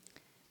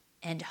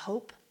and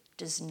hope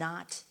does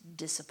not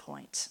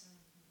disappoint.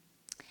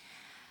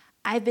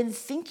 I've been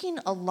thinking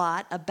a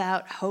lot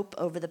about hope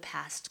over the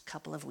past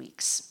couple of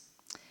weeks.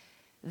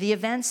 The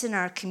events in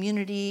our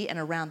community and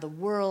around the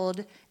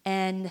world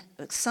and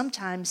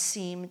sometimes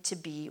seem to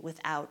be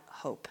without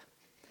hope.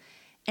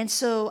 And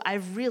so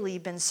I've really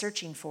been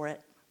searching for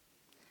it.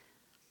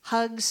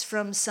 Hugs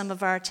from some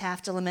of our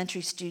Taft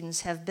Elementary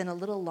students have been a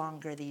little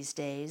longer these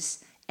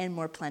days and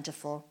more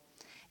plentiful.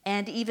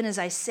 And even as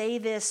I say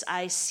this,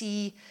 I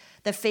see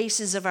the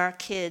faces of our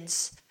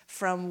kids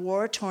from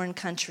war-torn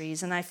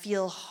countries, and I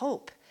feel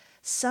hope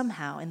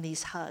somehow in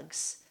these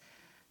hugs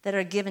that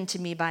are given to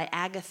me by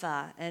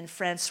Agatha and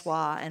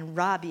Francois and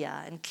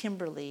Rabia and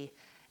Kimberly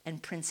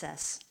and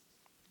Princess.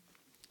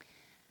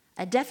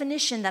 A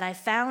definition that I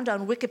found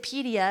on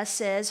Wikipedia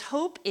says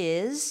hope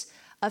is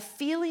a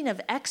feeling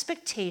of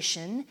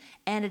expectation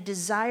and a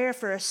desire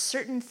for a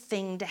certain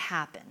thing to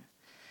happen.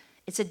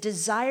 It's a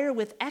desire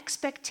with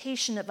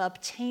expectation of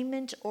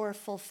obtainment or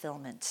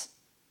fulfillment.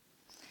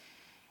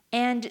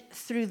 And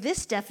through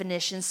this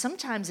definition,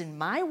 sometimes in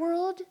my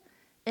world,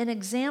 an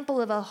example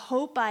of a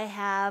hope I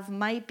have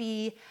might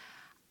be,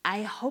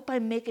 I hope I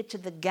make it to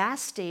the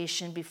gas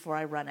station before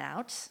I run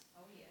out.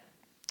 Oh,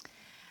 yeah.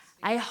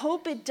 I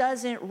hope it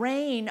doesn't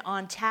rain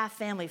on Taft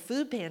Family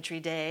Food Pantry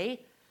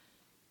Day.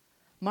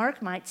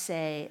 Mark might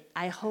say,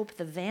 I hope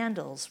the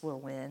Vandals will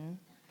win.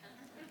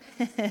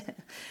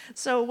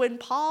 So when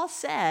Paul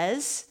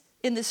says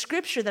in the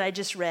scripture that I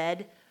just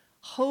read,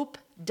 hope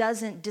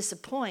doesn't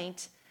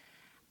disappoint,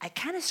 I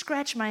kind of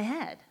scratch my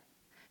head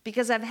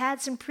because I've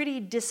had some pretty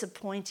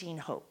disappointing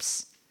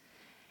hopes.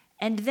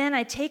 And then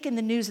I take in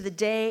the news of the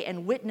day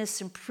and witness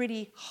some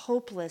pretty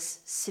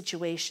hopeless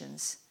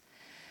situations.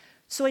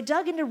 So I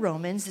dug into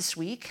Romans this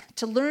week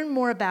to learn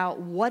more about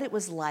what it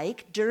was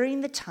like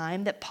during the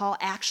time that Paul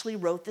actually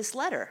wrote this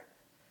letter.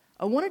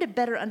 I wanted to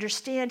better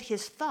understand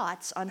his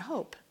thoughts on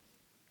hope.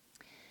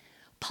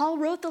 Paul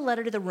wrote the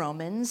letter to the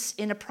Romans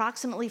in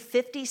approximately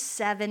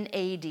 57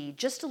 AD,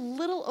 just a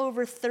little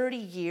over 30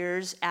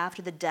 years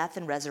after the death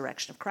and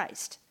resurrection of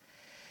Christ.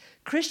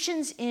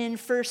 Christians in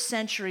first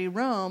century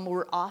Rome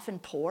were often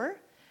poor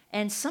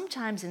and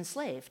sometimes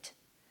enslaved.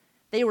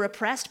 They were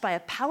oppressed by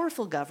a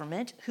powerful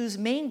government whose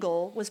main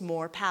goal was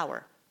more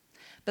power.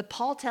 But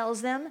Paul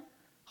tells them,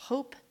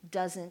 hope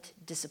doesn't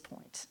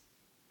disappoint.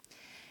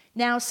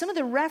 Now, some of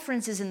the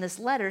references in this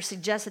letter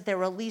suggest that there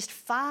were at least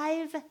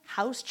 5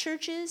 house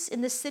churches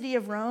in the city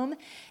of Rome,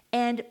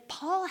 and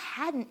Paul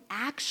hadn't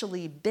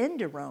actually been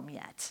to Rome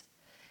yet.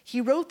 He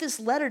wrote this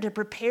letter to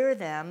prepare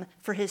them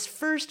for his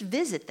first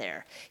visit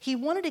there. He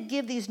wanted to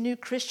give these new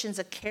Christians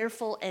a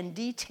careful and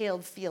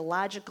detailed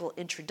theological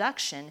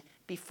introduction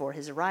before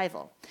his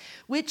arrival,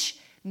 which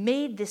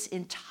made this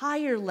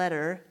entire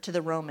letter to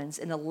the Romans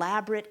an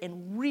elaborate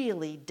and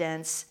really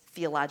dense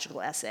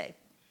theological essay.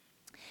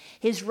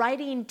 His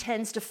writing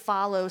tends to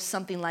follow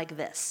something like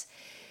this.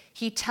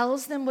 He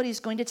tells them what he's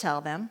going to tell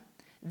them,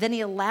 then he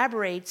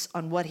elaborates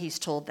on what he's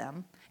told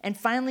them, and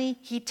finally,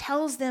 he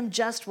tells them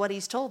just what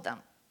he's told them.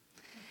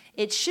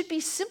 It should be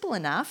simple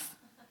enough,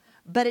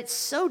 but it's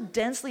so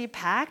densely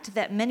packed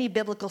that many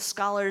biblical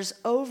scholars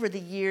over the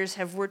years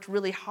have worked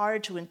really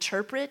hard to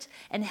interpret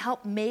and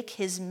help make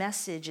his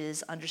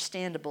messages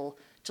understandable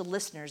to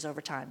listeners over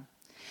time.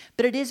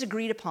 But it is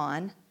agreed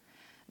upon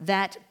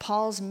that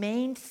Paul's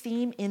main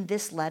theme in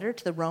this letter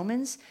to the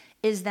Romans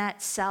is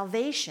that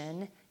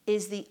salvation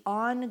is the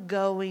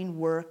ongoing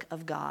work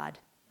of God.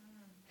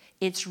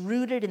 It's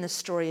rooted in the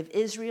story of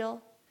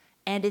Israel,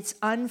 and it's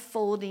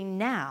unfolding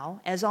now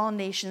as all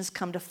nations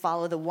come to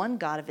follow the one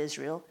God of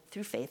Israel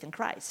through faith in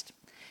Christ.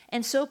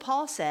 And so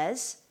Paul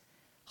says,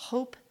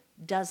 hope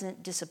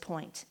doesn't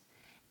disappoint.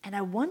 And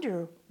I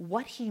wonder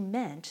what he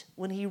meant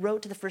when he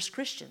wrote to the first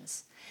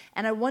Christians.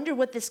 And I wonder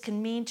what this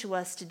can mean to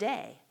us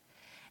today.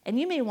 And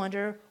you may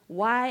wonder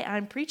why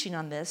I'm preaching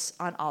on this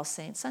on All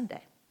Saints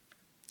Sunday.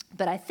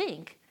 But I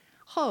think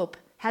hope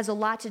has a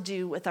lot to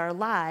do with our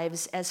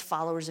lives as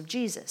followers of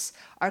Jesus.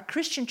 Our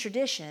Christian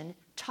tradition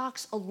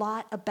talks a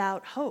lot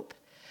about hope.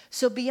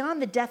 So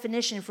beyond the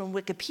definition from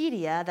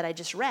Wikipedia that I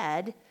just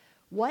read,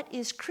 what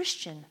is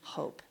Christian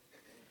hope?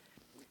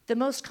 The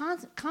most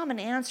common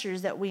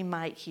answers that we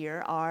might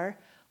hear are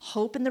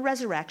hope in the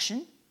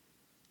resurrection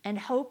and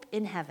hope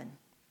in heaven,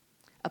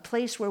 a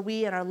place where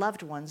we and our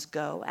loved ones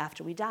go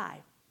after we die.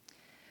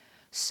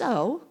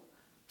 So,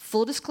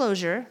 full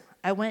disclosure,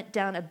 I went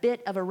down a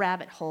bit of a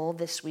rabbit hole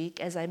this week,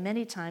 as I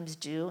many times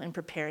do in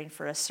preparing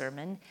for a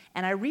sermon,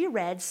 and I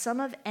reread some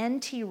of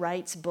N.T.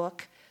 Wright's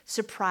book,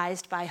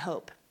 Surprised by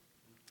Hope.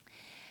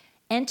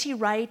 N.T.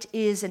 Wright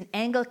is an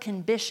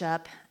Anglican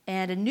bishop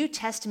and a New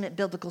Testament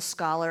biblical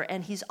scholar,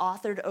 and he's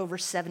authored over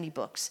 70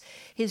 books.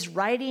 His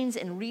writings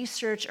and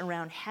research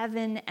around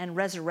heaven and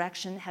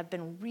resurrection have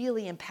been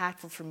really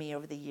impactful for me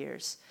over the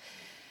years.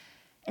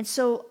 And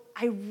so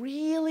I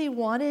really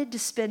wanted to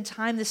spend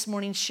time this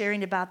morning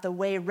sharing about the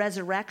way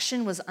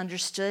resurrection was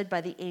understood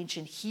by the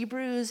ancient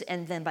Hebrews,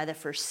 and then by the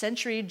first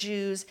century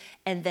Jews,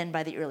 and then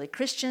by the early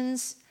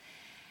Christians.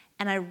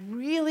 And I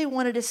really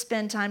wanted to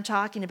spend time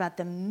talking about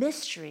the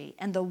mystery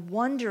and the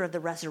wonder of the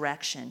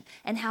resurrection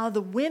and how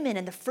the women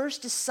and the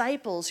first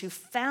disciples who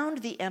found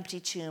the empty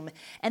tomb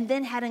and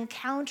then had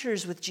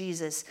encounters with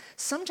Jesus,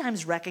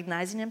 sometimes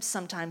recognizing him,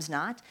 sometimes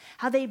not,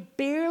 how they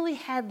barely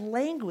had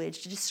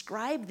language to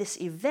describe this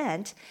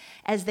event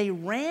as they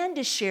ran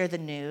to share the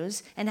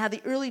news, and how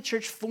the early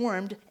church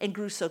formed and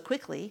grew so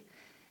quickly.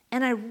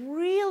 And I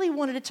really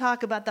wanted to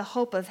talk about the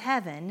hope of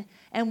heaven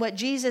and what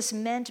Jesus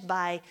meant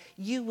by,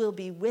 "You will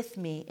be with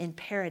me in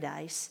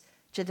paradise,"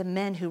 to the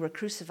men who were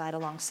crucified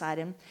alongside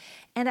him.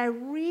 And I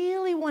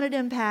really wanted to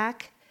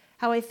unpack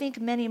how I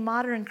think many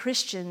modern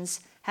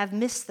Christians have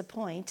missed the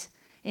point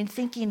in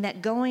thinking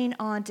that going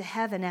on to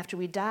heaven after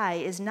we die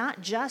is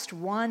not just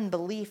one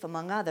belief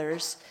among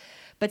others,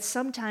 but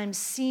sometimes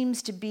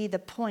seems to be the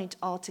point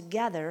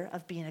altogether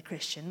of being a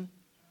Christian.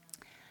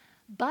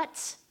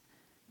 But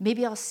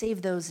maybe I'll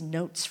save those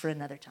notes for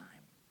another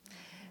time.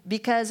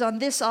 Because on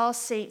this All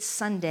Saints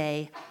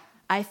Sunday,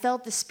 I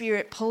felt the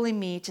Spirit pulling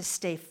me to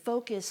stay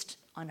focused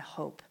on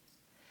hope.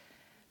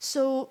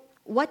 So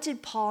what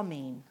did Paul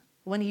mean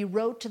when he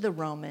wrote to the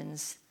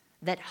Romans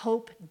that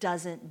hope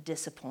doesn't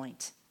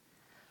disappoint?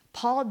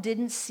 Paul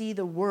didn't see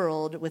the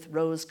world with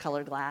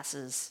rose-colored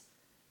glasses.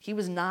 He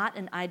was not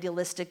an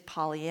idealistic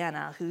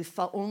Pollyanna who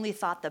only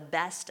thought the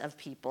best of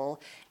people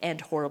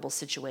and horrible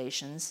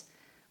situations.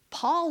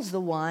 Paul's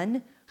the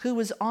one who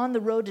was on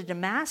the road to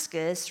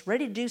Damascus,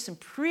 ready to do some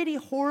pretty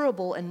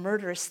horrible and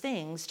murderous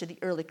things to the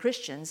early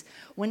Christians,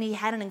 when he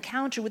had an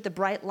encounter with the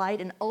bright light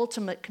and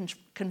ultimate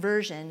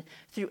conversion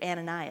through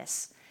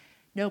Ananias.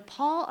 No,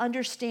 Paul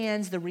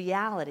understands the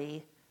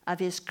reality of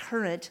his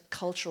current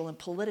cultural and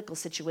political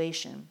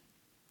situation.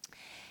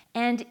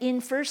 And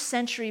in first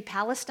century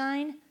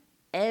Palestine,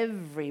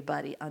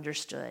 everybody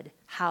understood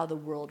how the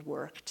world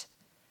worked.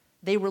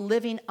 They were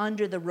living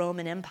under the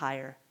Roman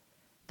Empire.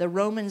 The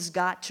Romans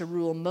got to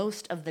rule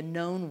most of the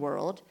known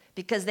world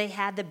because they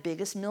had the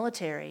biggest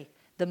military,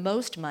 the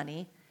most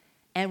money,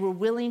 and were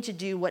willing to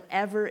do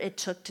whatever it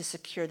took to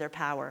secure their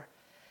power.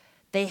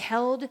 They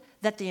held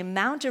that the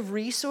amount of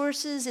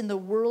resources in the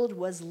world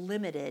was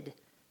limited,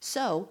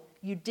 so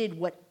you did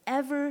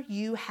whatever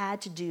you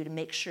had to do to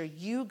make sure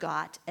you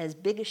got as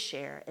big a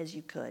share as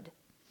you could.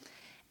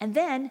 And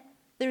then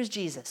there's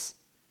Jesus,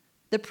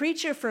 the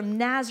preacher from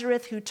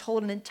Nazareth who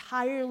told an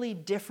entirely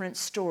different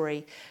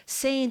story,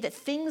 saying that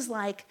things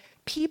like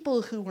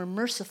people who were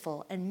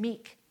merciful and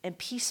meek and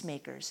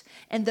peacemakers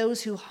and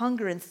those who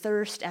hunger and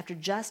thirst after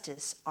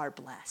justice are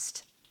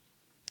blessed.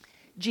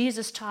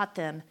 Jesus taught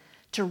them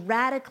to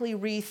radically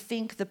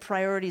rethink the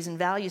priorities and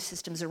value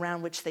systems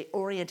around which they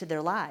oriented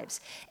their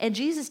lives. And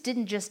Jesus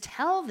didn't just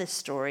tell this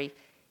story,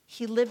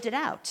 he lived it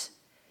out.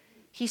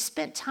 He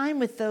spent time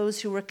with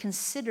those who were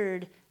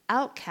considered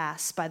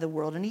outcasts by the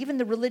world and even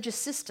the religious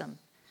system.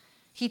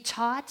 He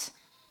taught,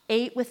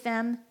 ate with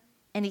them,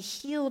 and he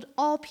healed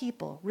all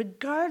people,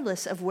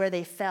 regardless of where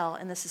they fell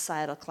in the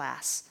societal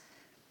class.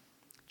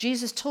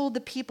 Jesus told the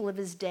people of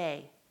his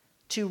day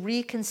to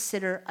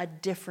reconsider a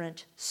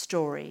different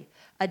story,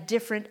 a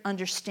different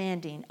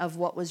understanding of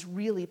what was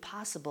really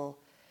possible.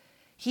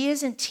 He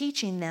isn't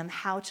teaching them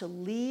how to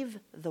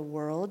leave the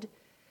world.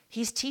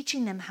 He's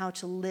teaching them how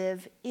to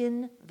live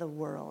in the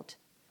world.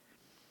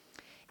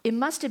 It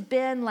must have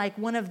been like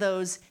one of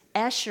those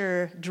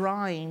Escher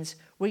drawings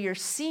where you're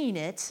seeing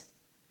it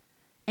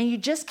and you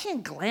just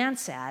can't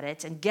glance at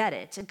it and get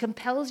it. It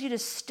compels you to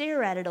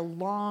stare at it a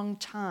long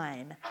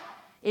time.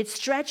 It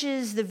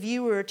stretches the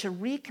viewer to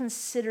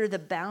reconsider the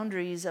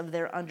boundaries of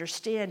their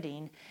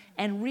understanding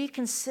and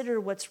reconsider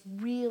what's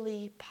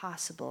really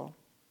possible.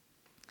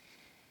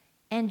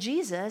 And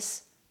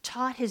Jesus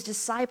taught his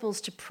disciples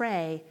to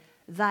pray,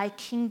 "Thy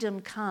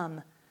kingdom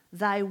come,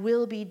 thy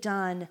will be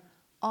done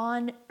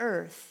on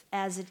earth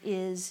as it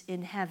is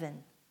in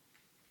heaven."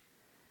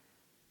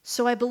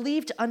 So I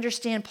believe to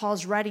understand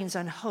Paul's writings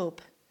on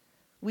hope,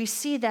 we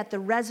see that the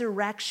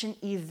resurrection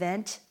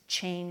event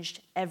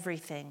changed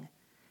everything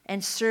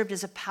and served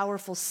as a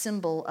powerful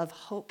symbol of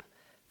hope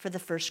for the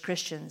first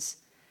Christians.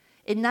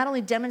 It not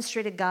only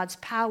demonstrated God's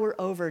power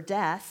over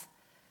death,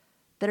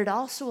 but it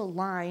also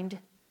aligned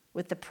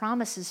with the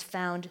promises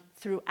found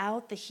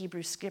throughout the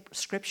Hebrew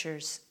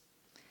scriptures.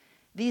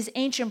 These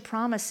ancient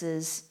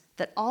promises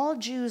that all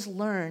Jews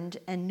learned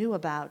and knew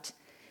about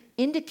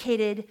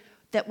indicated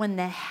that when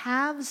the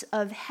halves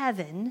of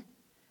heaven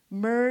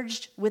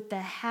merged with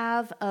the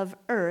half of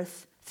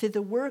earth through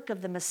the work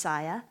of the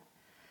Messiah,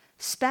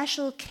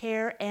 special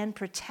care and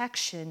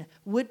protection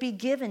would be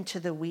given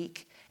to the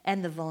weak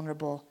and the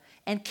vulnerable,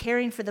 and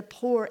caring for the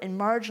poor and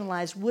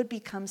marginalized would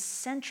become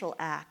central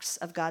acts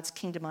of God's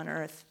kingdom on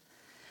earth.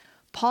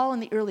 Paul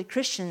and the early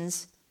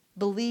Christians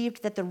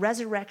believed that the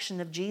resurrection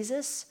of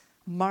Jesus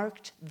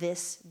marked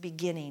this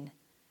beginning,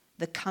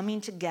 the coming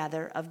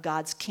together of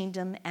God's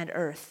kingdom and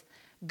earth.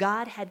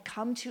 God had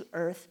come to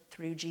earth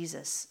through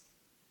Jesus.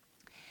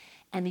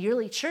 And the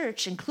early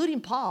church,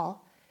 including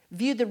Paul,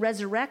 viewed the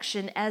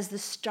resurrection as the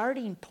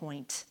starting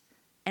point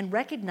and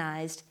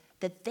recognized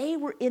that they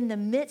were in the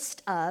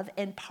midst of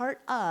and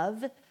part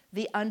of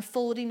the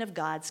unfolding of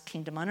God's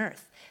kingdom on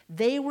earth.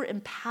 They were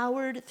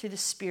empowered through the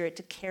Spirit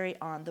to carry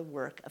on the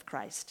work of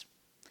Christ.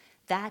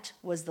 That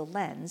was the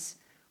lens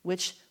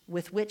with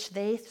which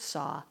they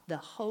saw the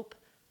hope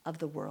of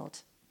the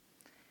world.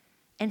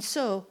 And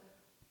so,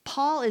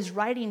 Paul is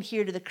writing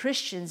here to the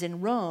Christians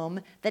in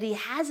Rome that he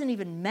hasn't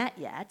even met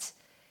yet.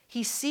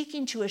 He's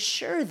seeking to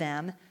assure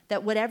them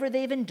that whatever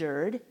they've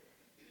endured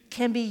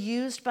can be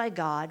used by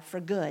God for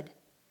good.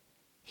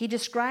 He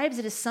describes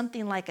it as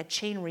something like a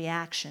chain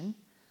reaction,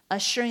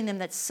 assuring them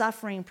that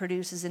suffering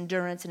produces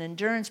endurance, and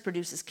endurance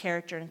produces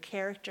character, and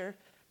character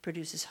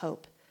produces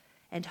hope.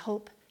 And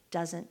hope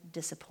doesn't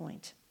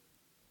disappoint.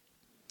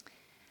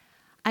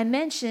 I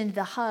mentioned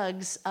the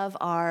hugs of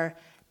our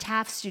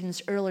TAF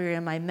students earlier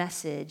in my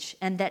message,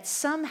 and that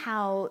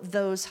somehow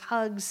those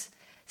hugs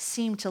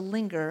seemed to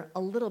linger a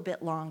little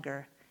bit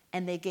longer,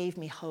 and they gave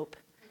me hope.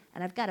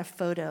 And I've got a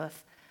photo,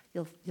 if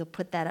you'll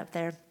put that up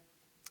there.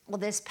 Well,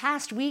 this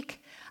past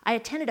week, I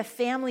attended a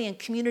family and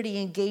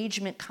community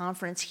engagement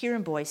conference here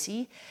in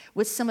Boise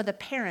with some of the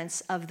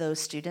parents of those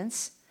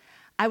students.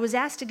 I was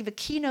asked to give a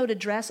keynote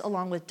address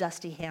along with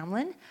Dusty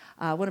Hamlin,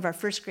 one of our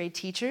first grade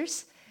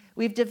teachers.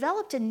 We've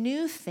developed a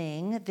new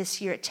thing this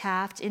year at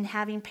Taft in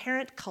having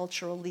parent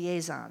cultural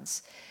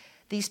liaisons.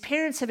 These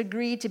parents have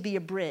agreed to be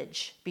a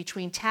bridge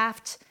between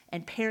Taft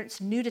and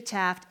parents new to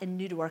Taft and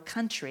new to our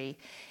country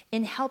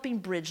in helping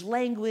bridge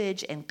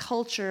language and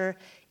culture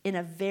in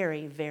a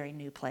very, very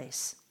new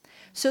place.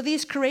 So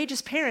these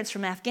courageous parents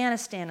from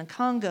Afghanistan and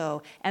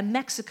Congo and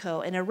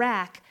Mexico and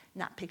Iraq,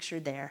 not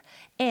pictured there,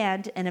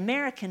 and an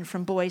American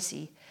from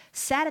Boise,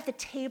 sat at the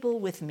table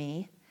with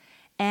me,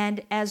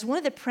 and as one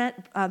of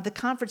the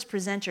conference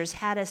presenters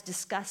had us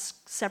discuss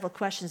several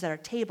questions at our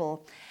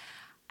table,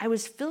 I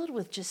was filled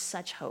with just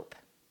such hope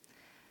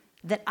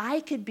that I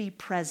could be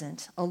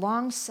present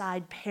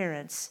alongside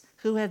parents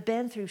who have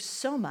been through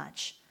so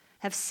much,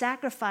 have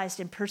sacrificed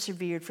and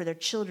persevered for their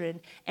children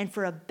and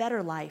for a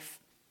better life.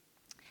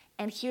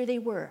 And here they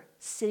were,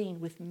 sitting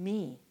with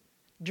me,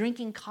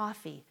 drinking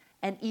coffee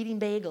and eating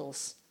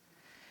bagels.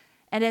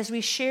 And as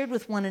we shared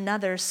with one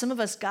another, some of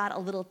us got a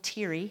little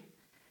teary.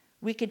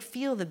 We could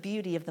feel the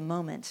beauty of the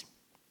moment.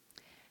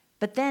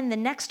 But then the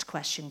next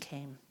question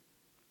came.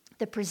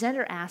 The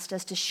presenter asked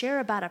us to share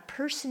about a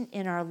person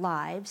in our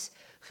lives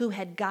who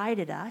had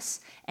guided us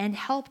and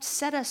helped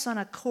set us on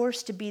a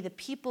course to be the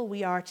people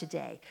we are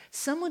today,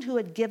 someone who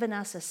had given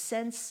us a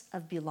sense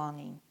of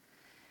belonging.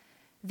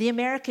 The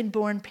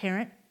American-born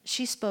parent,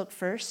 she spoke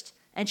first,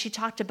 and she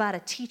talked about a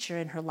teacher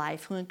in her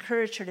life who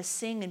encouraged her to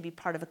sing and be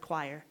part of a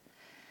choir.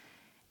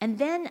 And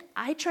then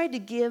I tried to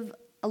give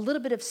a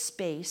little bit of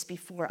space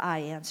before I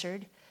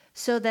answered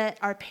so that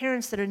our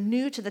parents that are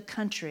new to the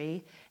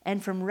country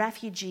and from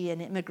refugee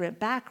and immigrant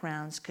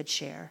backgrounds could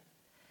share.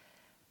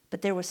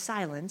 But there was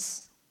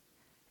silence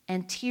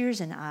and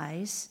tears in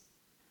eyes,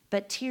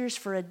 but tears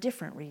for a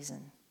different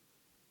reason.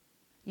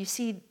 You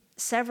see,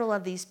 several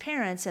of these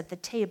parents at the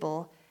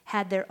table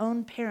had their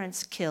own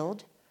parents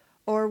killed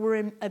or were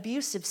in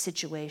abusive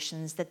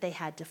situations that they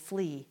had to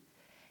flee.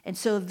 And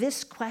so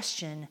this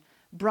question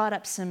brought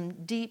up some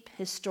deep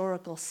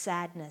historical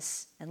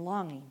sadness and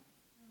longing.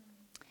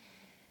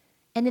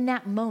 And in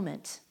that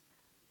moment,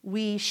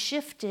 we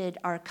shifted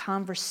our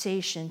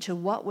conversation to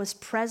what was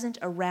present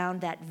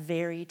around that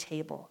very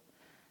table,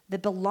 the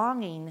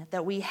belonging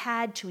that we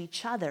had to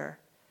each other,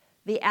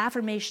 the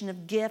affirmation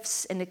of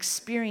gifts and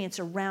experience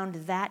around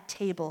that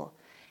table,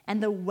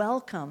 and the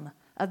welcome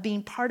of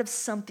being part of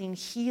something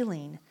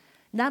healing,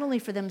 not only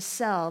for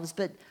themselves,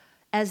 but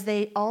as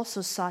they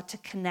also sought to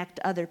connect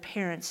other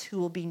parents who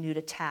will be new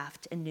to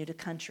Taft and new to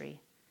country.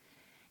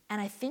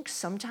 And I think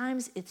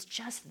sometimes it's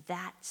just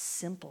that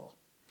simple.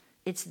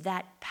 It's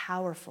that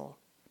powerful.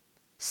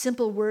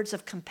 Simple words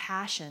of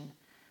compassion,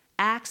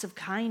 acts of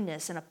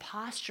kindness, and a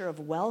posture of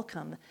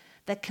welcome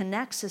that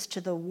connects us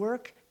to the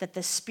work that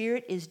the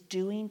Spirit is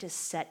doing to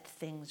set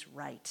things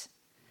right.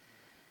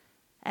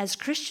 As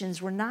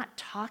Christians, we're not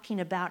talking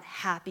about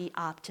happy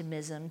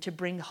optimism to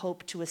bring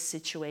hope to a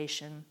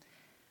situation.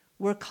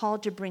 We're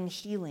called to bring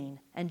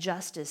healing and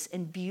justice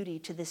and beauty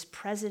to this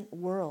present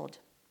world.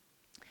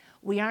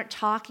 We aren't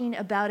talking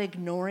about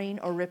ignoring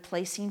or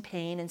replacing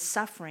pain and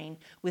suffering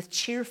with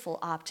cheerful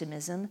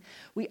optimism.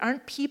 We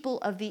aren't people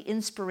of the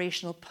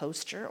inspirational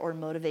poster or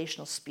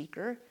motivational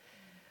speaker.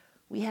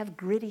 We have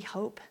gritty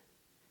hope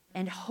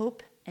and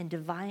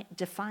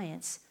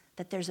defiance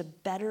that there's a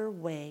better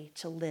way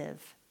to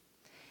live,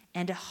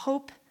 and a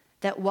hope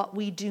that what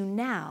we do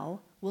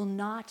now will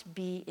not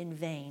be in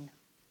vain.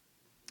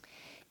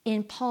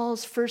 In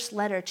Paul's first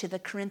letter to the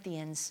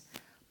Corinthians,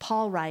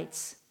 Paul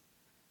writes,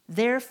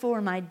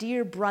 "Therefore, my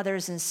dear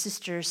brothers and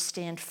sisters,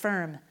 stand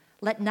firm.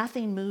 Let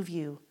nothing move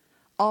you.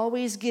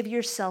 Always give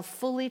yourself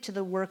fully to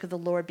the work of the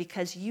Lord,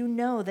 because you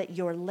know that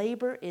your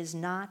labor is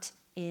not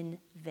in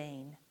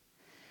vain."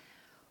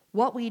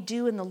 What we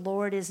do in the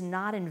Lord is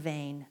not in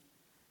vain.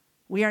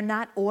 We are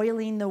not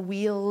oiling the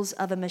wheels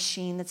of a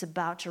machine that's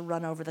about to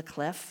run over the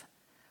cliff.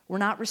 We're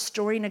not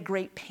restoring a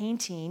great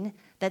painting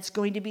that's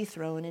going to be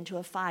thrown into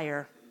a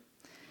fire.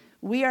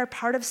 We are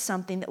part of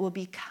something that will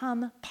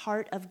become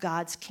part of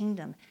God's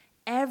kingdom.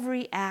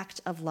 Every act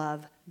of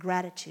love,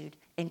 gratitude,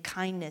 and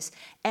kindness,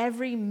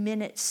 every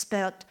minute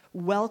spent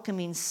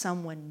welcoming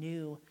someone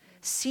new,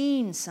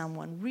 seeing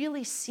someone,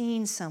 really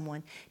seeing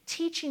someone,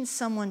 teaching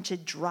someone to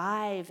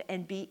drive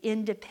and be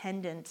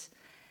independent,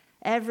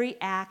 every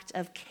act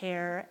of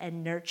care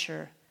and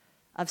nurture,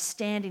 of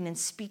standing and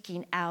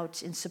speaking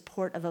out in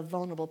support of a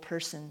vulnerable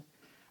person,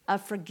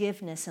 of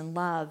forgiveness and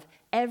love,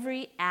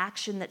 every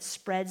action that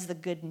spreads the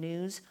good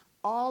news,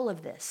 all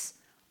of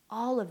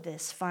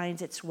this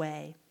finds its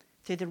way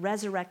through the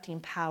resurrecting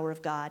power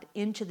of God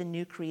into the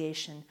new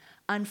creation,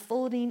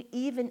 unfolding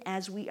even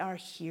as we are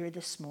here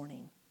this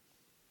morning.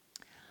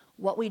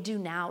 What we do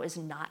now is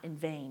not in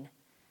vain.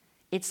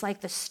 It's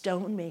like the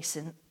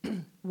stonemason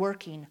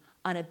working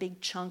on a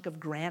big chunk of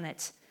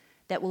granite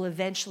that will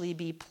eventually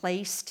be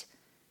placed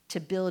to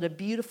build a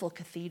beautiful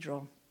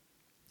cathedral.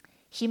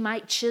 He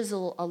might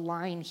chisel a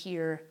line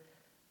here,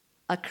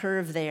 a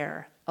curve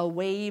there, a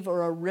wave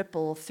or a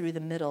ripple through the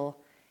middle,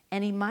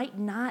 and he might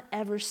not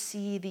ever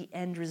see the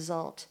end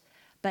result,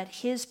 but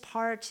his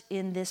part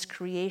in this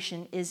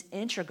creation is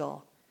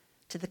integral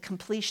to the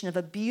completion of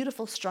a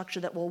beautiful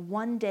structure that will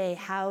one day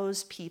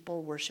house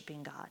people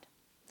worshiping God.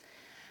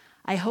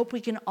 I hope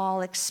we can all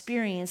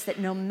experience that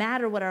no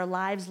matter what our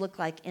lives look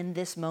like in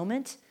this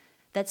moment,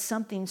 that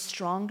something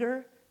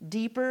stronger,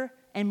 deeper,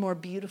 and more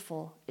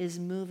beautiful is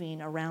moving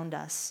around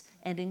us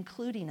and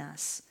including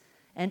us,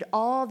 and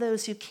all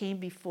those who came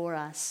before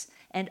us,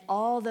 and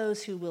all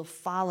those who will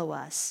follow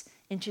us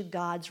into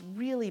God's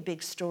really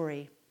big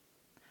story.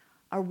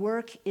 Our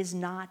work is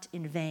not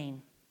in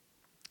vain.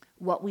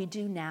 What we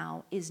do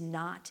now is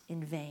not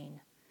in vain.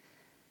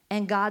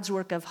 And God's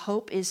work of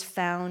hope is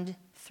found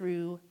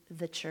through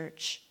the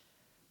church.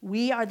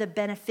 We are the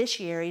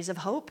beneficiaries of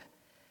hope,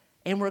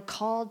 and we're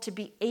called to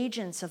be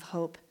agents of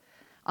hope.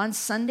 On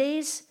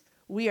Sundays,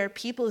 we are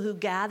people who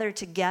gather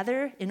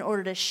together in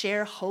order to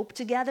share hope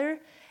together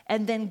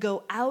and then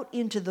go out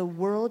into the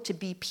world to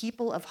be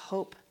people of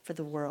hope for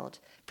the world,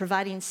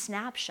 providing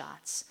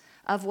snapshots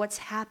of what's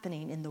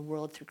happening in the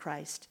world through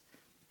Christ.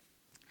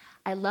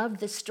 I loved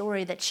the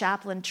story that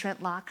Chaplain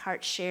Trent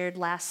Lockhart shared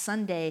last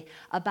Sunday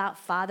about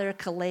Father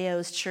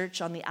Kaleo's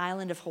church on the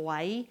island of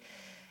Hawaii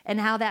and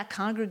how that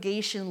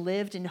congregation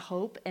lived in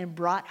hope and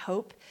brought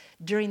hope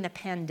during the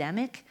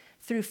pandemic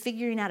through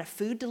figuring out a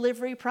food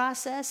delivery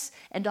process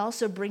and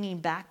also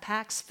bringing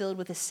backpacks filled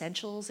with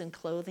essentials and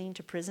clothing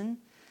to prison.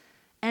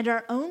 And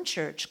our own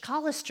church,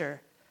 Collister,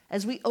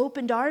 as we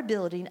opened our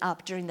building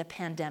up during the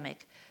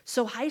pandemic,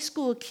 so high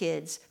school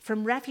kids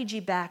from refugee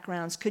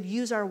backgrounds could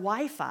use our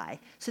Wi-Fi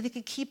so they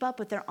could keep up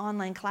with their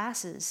online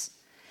classes.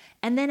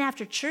 And then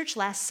after church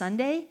last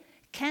Sunday,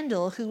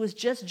 Kendall, who was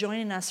just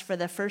joining us for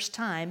the first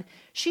time,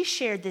 she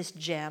shared this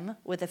gem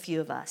with a few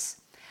of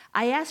us.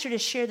 I asked her to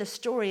share the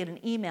story in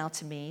an email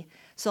to me,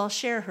 so I'll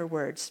share her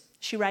words.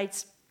 She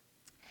writes,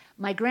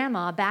 "My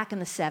grandma, back in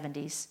the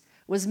 70s,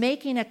 was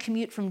making a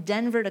commute from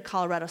Denver to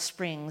Colorado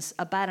Springs,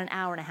 about an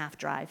hour-and-a-half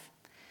drive.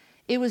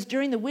 It was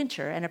during the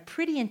winter, and a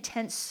pretty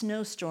intense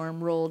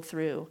snowstorm rolled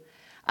through.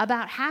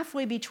 About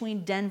halfway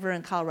between Denver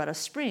and Colorado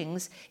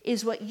Springs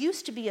is what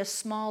used to be a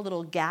small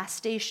little gas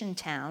station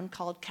town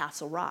called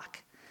Castle Rock.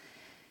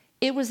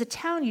 It was a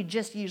town you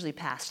just usually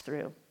passed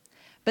through.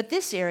 But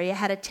this area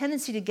had a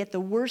tendency to get the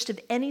worst of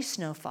any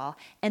snowfall,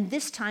 and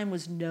this time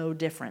was no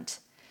different.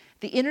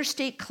 The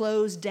interstate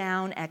closed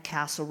down at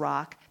Castle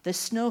Rock. The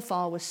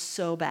snowfall was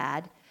so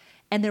bad,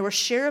 and there were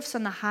sheriffs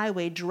on the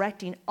highway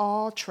directing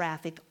all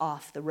traffic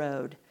off the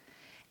road.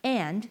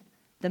 And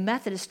the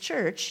Methodist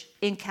Church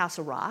in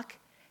Castle Rock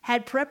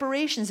had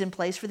preparations in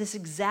place for this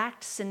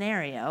exact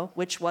scenario,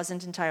 which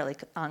wasn't entirely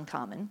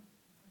uncommon.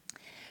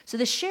 So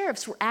the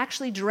sheriffs were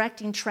actually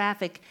directing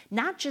traffic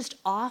not just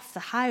off the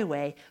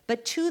highway,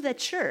 but to the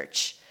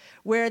church,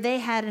 where they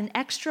had an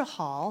extra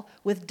hall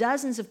with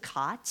dozens of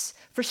cots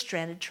for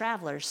stranded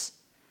travelers.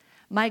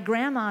 My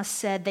grandma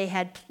said they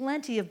had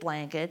plenty of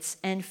blankets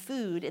and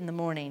food in the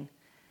morning.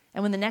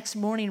 And when the next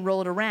morning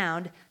rolled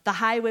around, the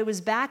highway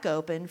was back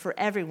open for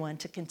everyone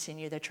to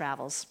continue their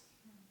travels."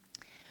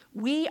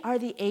 We are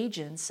the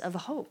agents of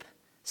hope.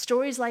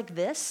 Stories like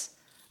this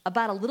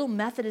about a little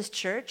Methodist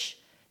church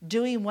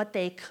doing what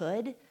they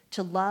could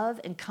to love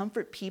and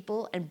comfort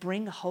people and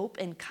bring hope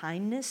and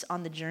kindness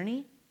on the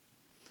journey.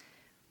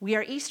 We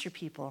are Easter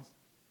people.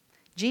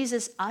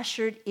 Jesus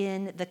ushered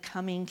in the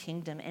coming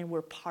kingdom, and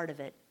we're part of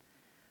it.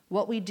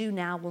 What we do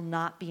now will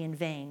not be in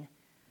vain,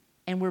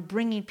 and we're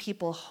bringing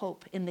people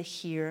hope in the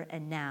here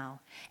and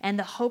now. And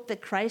the hope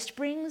that Christ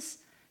brings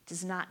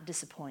does not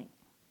disappoint.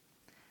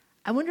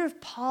 I wonder if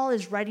Paul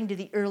is writing to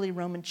the early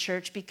Roman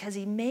church because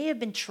he may have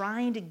been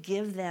trying to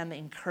give them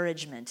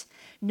encouragement,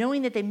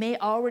 knowing that they may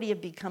already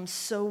have become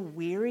so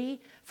weary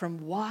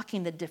from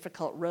walking the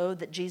difficult road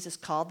that Jesus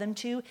called them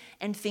to,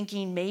 and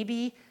thinking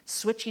maybe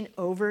switching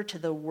over to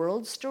the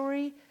world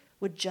story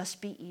would just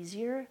be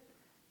easier,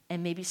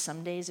 and maybe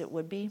some days it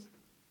would be.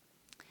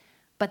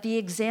 but the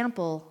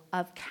example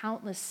of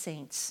countless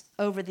saints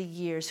over the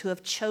years who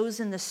have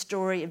chosen the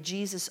story of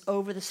Jesus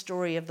over the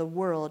story of the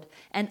world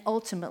and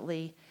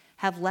ultimately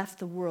have left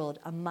the world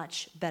a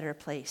much better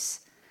place.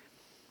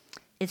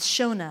 It's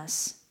shown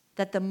us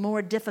that the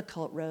more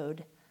difficult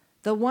road,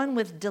 the one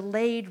with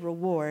delayed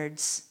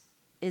rewards,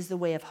 is the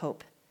way of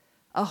hope.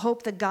 A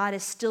hope that God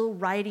is still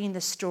writing the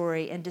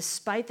story, and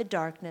despite the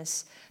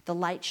darkness, the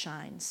light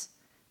shines.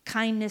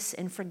 Kindness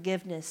and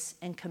forgiveness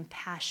and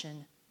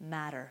compassion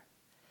matter.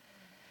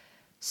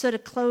 So to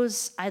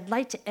close, I'd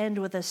like to end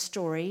with a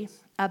story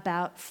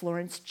about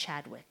Florence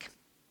Chadwick.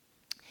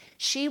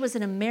 She was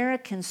an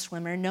American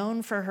swimmer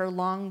known for her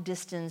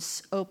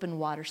long-distance open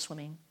water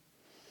swimming.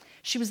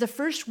 She was the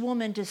first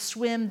woman to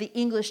swim the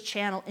English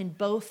Channel in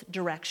both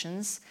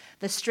directions,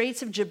 the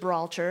Straits of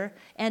Gibraltar,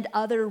 and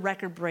other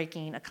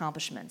record-breaking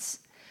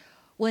accomplishments.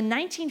 Well, in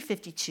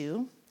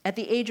 1952, at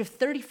the age of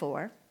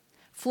 34,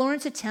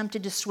 Florence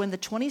attempted to swim the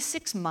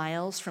 26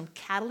 miles from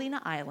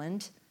Catalina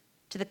Island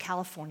to the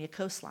California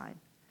coastline.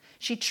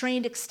 She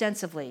trained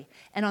extensively,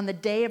 and on the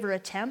day of her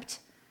attempt,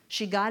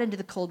 she got into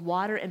the cold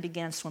water and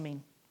began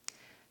swimming.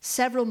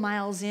 Several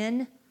miles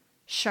in,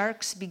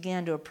 sharks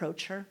began to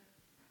approach her,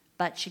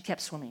 but she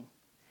kept swimming.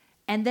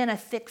 And then a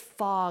thick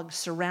fog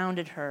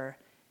surrounded her,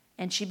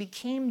 and she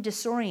became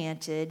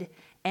disoriented,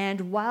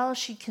 and while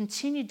she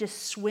continued to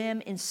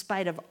swim in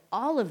spite of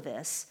all of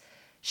this,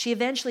 she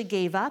eventually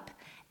gave up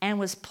and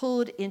was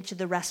pulled into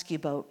the rescue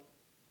boat.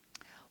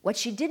 What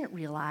she didn't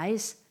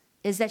realize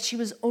is that she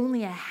was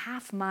only a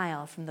half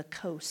mile from the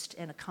coast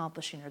and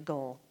accomplishing her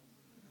goal.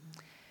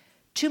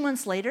 2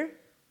 months later,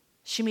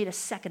 she made a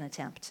second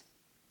attempt.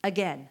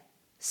 Again,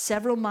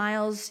 several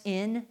miles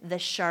in, the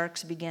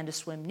sharks began to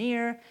swim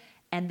near,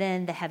 and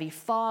then the heavy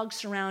fog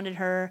surrounded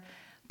her.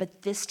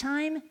 But this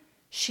time,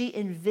 she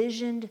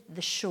envisioned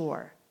the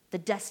shore, the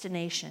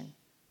destination,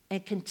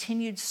 and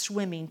continued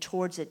swimming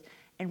towards it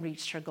and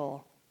reached her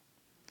goal.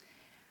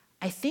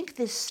 I think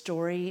this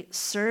story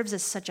serves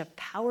as such a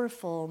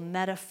powerful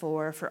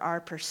metaphor for our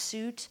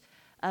pursuit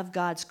of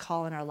God's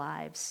call in our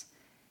lives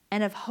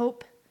and of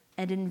hope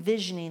and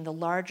envisioning the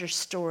larger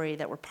story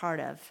that we're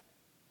part of.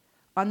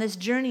 On this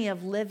journey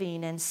of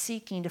living and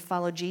seeking to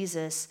follow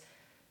Jesus,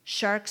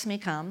 sharks may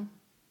come,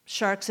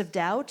 sharks of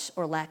doubt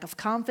or lack of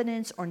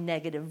confidence or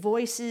negative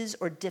voices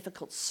or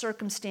difficult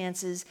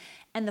circumstances,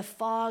 and the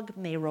fog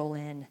may roll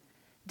in,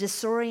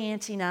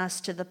 disorienting us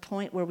to the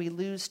point where we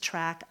lose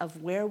track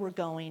of where we're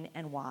going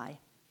and why.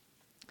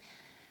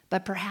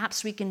 But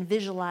perhaps we can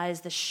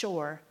visualize the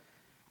shore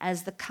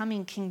as the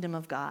coming kingdom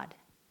of God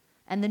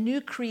and the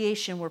new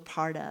creation we're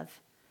part of,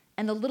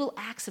 and the little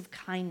acts of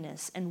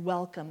kindness and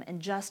welcome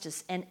and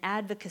justice and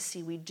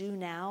advocacy we do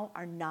now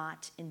are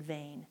not in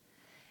vain.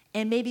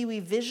 And maybe we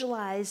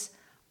visualize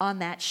on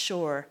that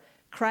shore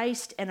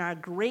Christ and our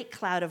great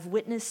cloud of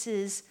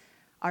witnesses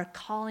are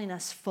calling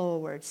us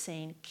forward,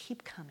 saying,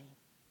 keep coming.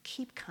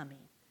 Keep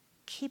coming,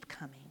 keep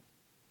coming.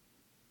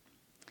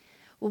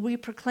 Well, we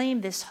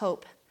proclaim this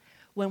hope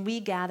when we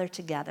gather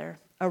together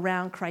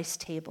around Christ's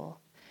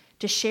table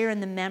to share in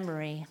the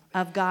memory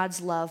of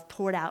God's love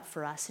poured out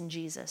for us in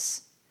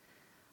Jesus.